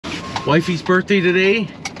Wifey's birthday today.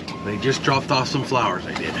 I just dropped off some flowers,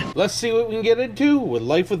 I did. Let's see what we can get into with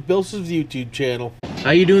Life with BillSiff's YouTube channel. How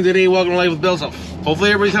you doing today? Welcome to Life with BillSiff. Hopefully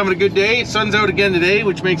everybody's having a good day. Sun's out again today,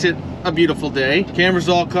 which makes it a beautiful day. Camera's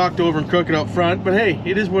all cocked over and crooked out front, but hey,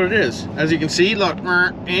 it is what it is. As you can see, look,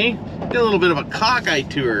 eh? Got a little bit of a cockeye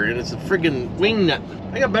to her, and it's a friggin' wing nut.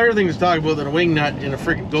 I got better things to talk about than a wing nut in a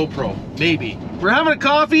friggin' GoPro, maybe. We're having a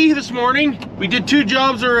coffee this morning. We did 2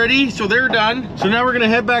 jobs already, so they're done. So now we're gonna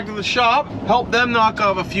head back to the shop, help them knock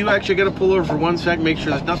off a few. Actually, I gotta pull over for 1 sec, make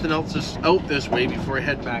sure there's nothing else just out this way before I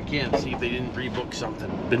head back in, see if they didn't rebook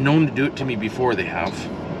something. Been known to do it to me before, they have.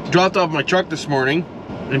 Dropped off my truck this morning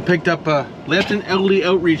and picked up a left-hand LED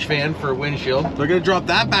outreach fan for a windshield. So I gotta drop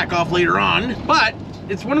that back off later on, but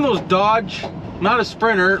it's one of those Dodge, not a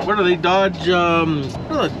Sprinter, what are they, Dodge, what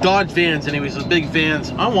are the Dodge vans anyways, those big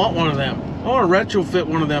vans. I want one of them. I want to retrofit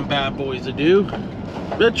one of them bad boys, I do.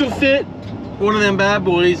 Retrofit one of them bad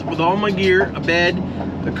boys with all my gear, a bed,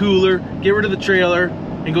 a cooler, get rid of the trailer,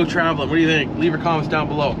 and go traveling. What do you think? Leave your comments down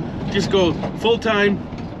below. Just go full-time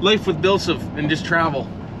Life with BillSiff and just travel.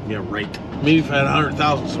 Yeah, right. Maybe if I had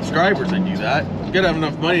 100,000 subscribers, I'd do that. You gotta have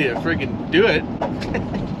enough money to freaking do it.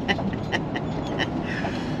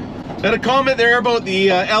 Had a comment there about the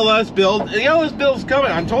LS build. The LS build's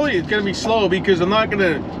coming. I'm telling you, it's gonna be slow because I'm not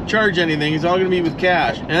gonna charge anything. It's all gonna be with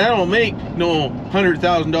cash, and I don't make no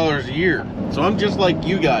 $100,000 a year. So I'm just like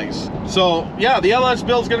you guys. So yeah, the LS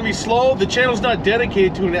build's gonna be slow. The channel's not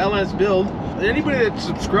dedicated to an LS build. Anybody that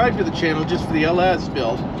subscribed to the channel just for the LS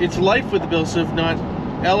build, it's Life with BillSiff, not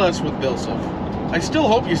LS with BillSiff. I still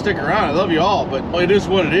hope you stick around. I love you all, but it is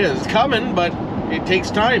what it is. It's coming, but it takes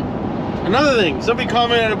time. Another thing, somebody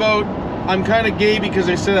commented about I'm kind of gay because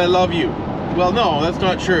I said I love you. Well, no, that's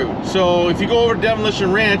not true. So if you go over to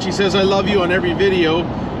Demolition Ranch, he says I love you on every video,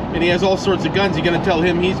 and he has all sorts of guns. You gonna tell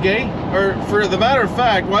him he's gay? Or for the matter of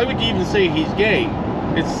fact, why would you even say he's gay?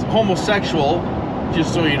 It's homosexual,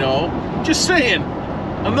 just so you know. Just saying.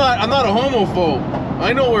 I'm not a homophobe.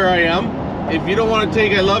 I know where I am. If you don't want to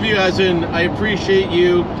take I love you as in I appreciate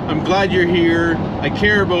you, I'm glad you're here, I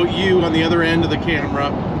care about you on the other end of the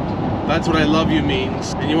camera, that's what I love you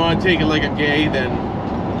means, and you want to take it like a gay, then,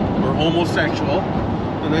 or homosexual,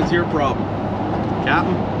 then that's your problem.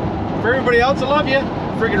 Captain, for everybody else, I love you.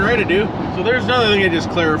 Freaking right I do. So there's another thing I just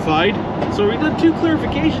clarified. So we did 2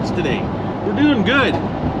 clarifications today. We're doing good.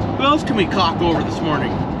 Who else can we cock over this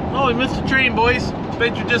morning? Oh, we missed the train, boys.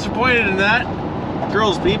 Bet you're disappointed in that.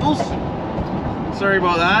 Girls, peoples. Sorry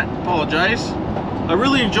about that. Apologize. I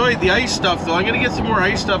really enjoyed the ice stuff, though. I'm gonna get some more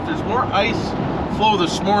ice stuff. There's more ice flow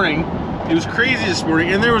this morning. It was crazy this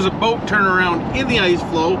morning, and there was a boat turnaround in the ice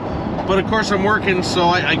flow, but of course I'm working, so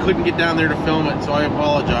I couldn't get down there to film it, so I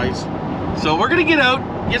apologize. So we're gonna get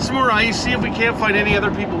out, get some more ice, see if we can't find any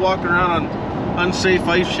other people walking around on unsafe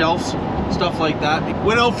ice shelves, stuff like that.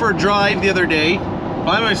 Went out for a drive the other day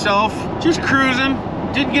by myself, just cruising.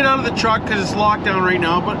 Didn't get out of the truck because it's locked down right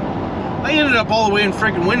now, but I ended up all the way in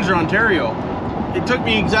freaking Windsor, Ontario. It took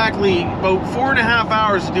me exactly about 4.5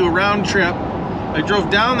 hours to do a round trip. I drove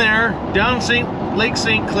down there, down Lake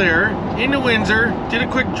St. Clair, into Windsor, did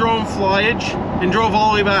a quick drone flyage, and drove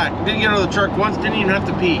all the way back. Didn't get out of the truck once, didn't even have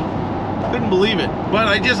to pee. Couldn't believe it.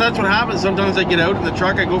 But that's what happens. Sometimes I get out in the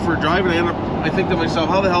truck, I go for a drive, and I think to myself,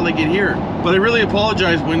 how the hell did I get here? But I really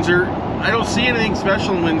apologize, Windsor. I don't see anything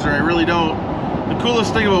special in Windsor, I really don't. The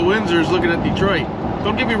coolest thing about Windsor is looking at Detroit.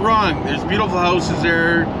 Don't get me wrong, there's beautiful houses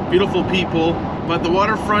there, beautiful people, but the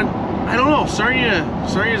waterfront, I don't know,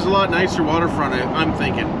 Sarnia's a lot nicer waterfront, I'm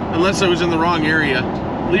thinking, unless I was in the wrong area.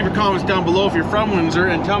 Leave your comments down below if you're from Windsor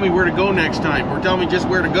and tell me where to go next time, or tell me just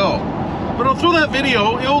where to go. But I'll throw that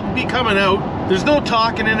video, it'll be coming out. There's no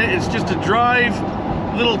talking in it, it's just a drive,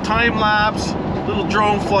 little time lapse, little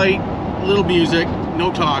drone flight, little music,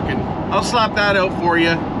 no talking. I'll slap that out for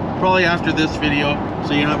you, probably after this video,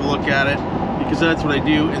 so you can have a look at it, because that's what I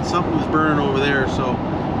do, and something was burning over there, so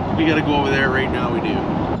we gotta go over there right now, we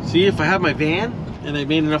do. See, if I have my van, and I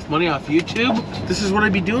made enough money off YouTube, this is what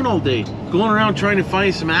I'd be doing all day. Going around trying to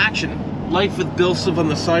find some action. Life with BillSiff on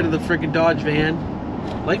the side of the frickin' Dodge van.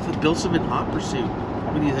 Life with BillSiff in hot pursuit.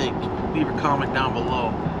 What do you think? Leave a comment down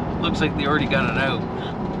below. Looks like they already got it out.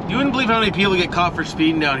 You wouldn't believe how many people get caught for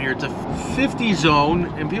speeding down here. It's a 50 zone,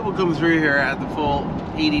 and people come through here at the full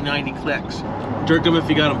 80, 90 clicks. Jerk them if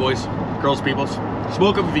you got them, boys. Girls, peoples.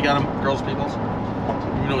 Smoke them if you got them, girls, peoples.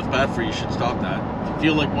 Even though it's bad for you, you should stop that. If you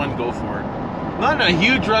feel like one, go for it. Not in a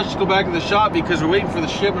huge rush to go back to the shop because we're waiting for the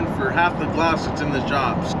shipment for half the glass that's in the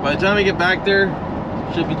shops. By the time we get back there,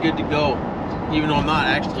 should be good to go. Even though I'm not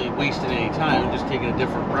actually wasting any time, I'm just taking a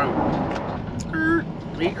different route.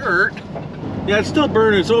 Yeah, it's still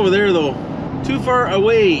burning. It's over there though. Too far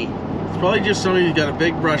away. It's probably just somebody who's got a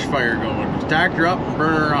big brush fire going. Stack her up and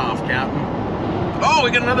burn her off, Captain. Oh,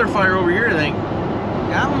 we got another fire over here, I think.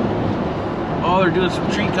 Captain? Oh, they're doing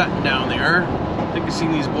some tree cutting down there. I think I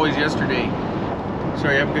seen these boys yesterday.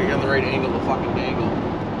 Sorry, I haven't got you on the right angle, the fucking dangle.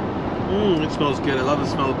 It smells good. I love the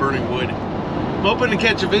smell of burning wood. I'm hoping to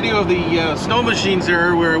catch a video of the snow machines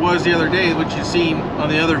there where it was the other day, which you've seen on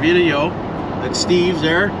the other video. That's Steve's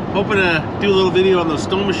there. Hoping to do a little video on those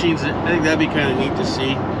snow machines. I think that'd be kind of neat to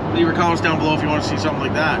see. Leave your comments down below if you want to see something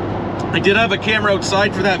like that. I did have a camera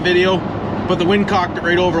outside for that video, but the wind cocked it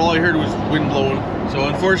right over. All I heard was wind blowing. So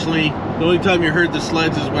unfortunately, the only time you heard the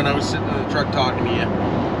sleds is when I was sitting in the truck talking to you.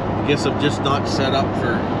 I guess I'm just not set up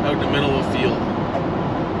for out in the middle of the field.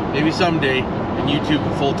 Maybe someday, and YouTube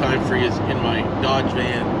full-time for you in my Dodge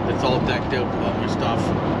van that's all decked out with all my stuff.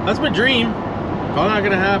 That's my dream. Probably not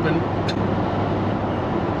gonna happen.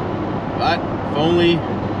 But if only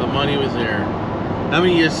the money was there. How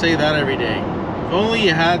many of you say that every day? If only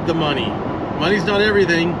you had the money. Money's not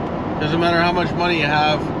everything. Doesn't matter how much money you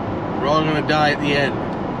have, we're all gonna die at the end.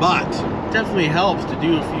 But it definitely helps to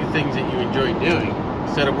do a few things that you enjoy doing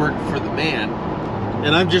instead of working for the man.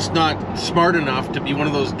 And I'm just not smart enough to be one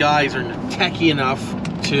of those guys or techie enough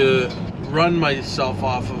to run myself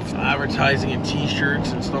off of advertising and t-shirts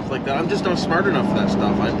and stuff like that. I'm just not smart enough for that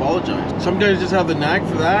stuff. I apologize. Some guys just have the knack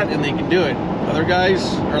for that and they can do it. Other guys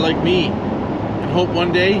are like me and hope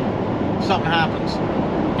one day something happens.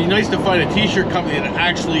 It'd be nice to find a t-shirt company that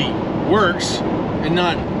actually works and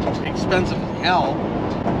not expensive as hell.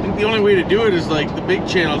 I think the only way to do it is like the big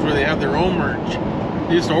channels where they have their own merch.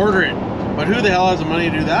 You just order it. But who the hell has the money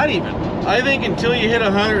to do that even? I think until you hit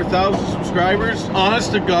 100,000 subscribers,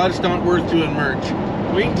 honest to God, it's not worth doing merch.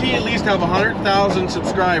 Wait until you at least have 100,000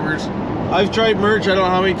 subscribers. I've tried merch, I don't know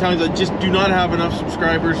how many times, I just do not have enough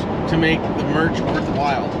subscribers to make the merch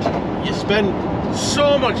worthwhile. You spend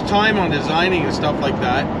so much time on designing and stuff like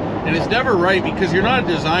that, and it's never right because you're not a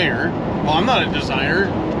designer. Well, I'm not a designer,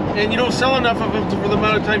 and you don't sell enough of it for the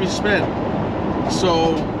amount of time you spend.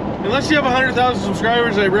 So, unless you have 100,000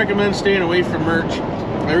 subscribers, I recommend staying away from merch.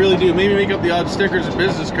 I really do. Maybe make up the odd stickers and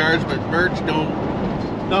business cards, but merch,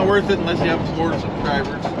 not worth it unless you have more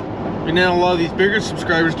subscribers. And now a lot of these bigger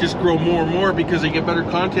subscribers just grow more and more because they get better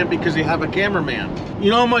content because they have a cameraman.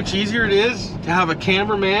 You know how much easier it is to have a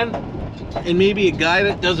cameraman and maybe a guy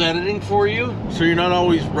that does editing for you so you're not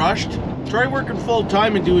always rushed? Try working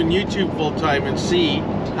full-time and doing YouTube full-time and see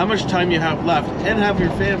how much time you have left and have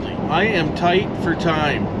your family. I am tight for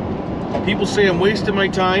time. People say I'm wasting my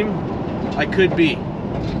time. I could be.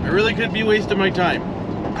 I really could be wasting my time.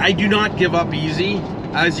 I do not give up easy,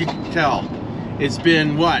 as you can tell. It's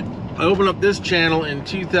been what? I opened up this channel in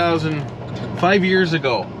 5 years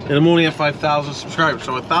ago, and I'm only at 5,000 subscribers.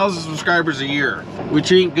 So 1,000 subscribers a year,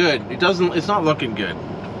 which ain't good. It's not looking good.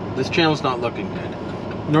 This channel's not looking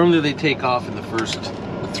good. Normally they take off in the first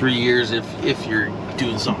 3 years if you're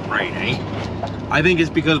doing something right, eh? I think it's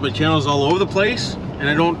because my channel's all over the place, and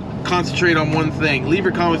I don't concentrate on one thing. Leave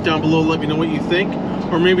your comments down below, let me know what you think,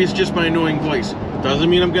 or maybe it's just my annoying voice. Doesn't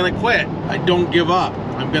mean I'm gonna quit. I don't give up.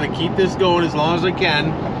 I'm gonna keep this going as long as I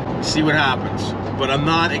can, see what happens. But I'm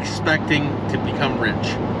not expecting to become rich.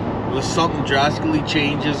 Unless something drastically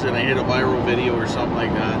changes and I hit a viral video or something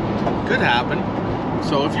like that. Could happen.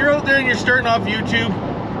 So if you're out there and you're starting off YouTube,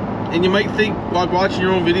 and you might think while watching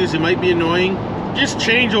your own videos it might be annoying, just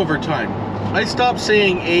change over time. I stopped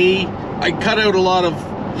saying I cut out a lot of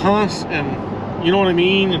hunts and you know what I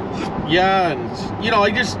mean? Yeah, and you know,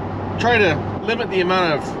 I just try to limit the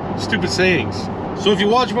amount of stupid sayings. So if you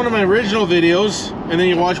watch one of my original videos and then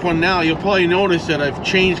you watch one now, you'll probably notice that I've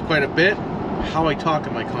changed quite a bit how I talk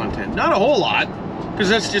in my content. Not a whole lot, because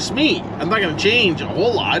that's just me. I'm not going to change a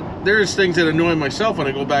whole lot. There's things that annoy myself when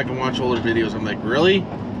I go back and watch older videos. I'm like, really?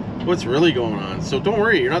 What's really going on? So don't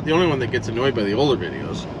worry, you're not the only one that gets annoyed by the older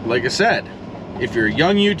videos. Like I said, if you're a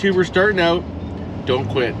young YouTuber starting out, don't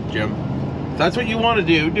quit, Jim. If that's what you want to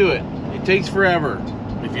do, do it. It takes forever.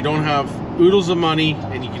 If you don't have oodles of money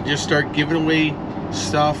and you can just start giving away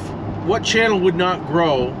stuff, what channel would not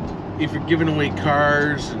grow if you're giving away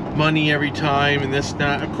cars and money every time and this and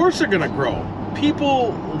that? Of course they're gonna grow.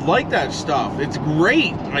 People like that stuff. It's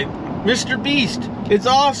great. Mr. Beast, it's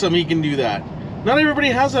awesome he can do that. Not everybody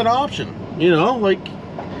has that option, you know, like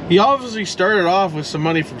he obviously started off with some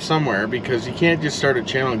money from somewhere because you can't just start a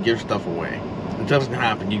channel and give stuff away. It doesn't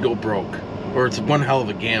happen. You go broke, or it's one hell of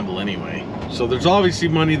a gamble anyway. So there's obviously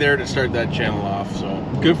money there to start that channel off. So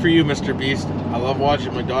good for you, Mr. Beast. I love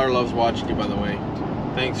watching. My daughter loves watching you, by the way.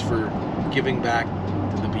 Thanks for giving back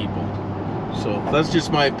to the people. So that's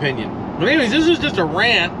just my opinion. But anyways, this is just a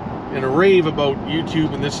rant in a rave about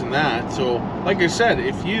YouTube and this and that. So, like I said,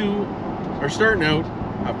 if you are starting out,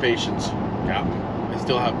 have patience. Yeah, I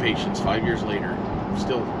still have patience 5 years later. I'm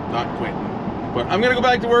still not quitting. But I'm gonna go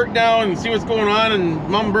back to work now and see what's going on. And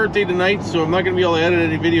Mom's birthday tonight, so I'm not gonna be able to edit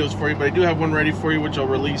any videos for you, but I do have one ready for you, which I'll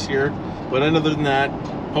release here. But other than that,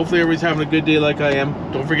 hopefully everybody's having a good day like I am.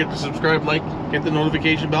 Don't forget to subscribe, like, hit the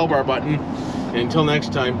notification bell bar button. And until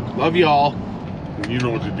next time, love you all. You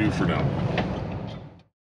know what to do for now.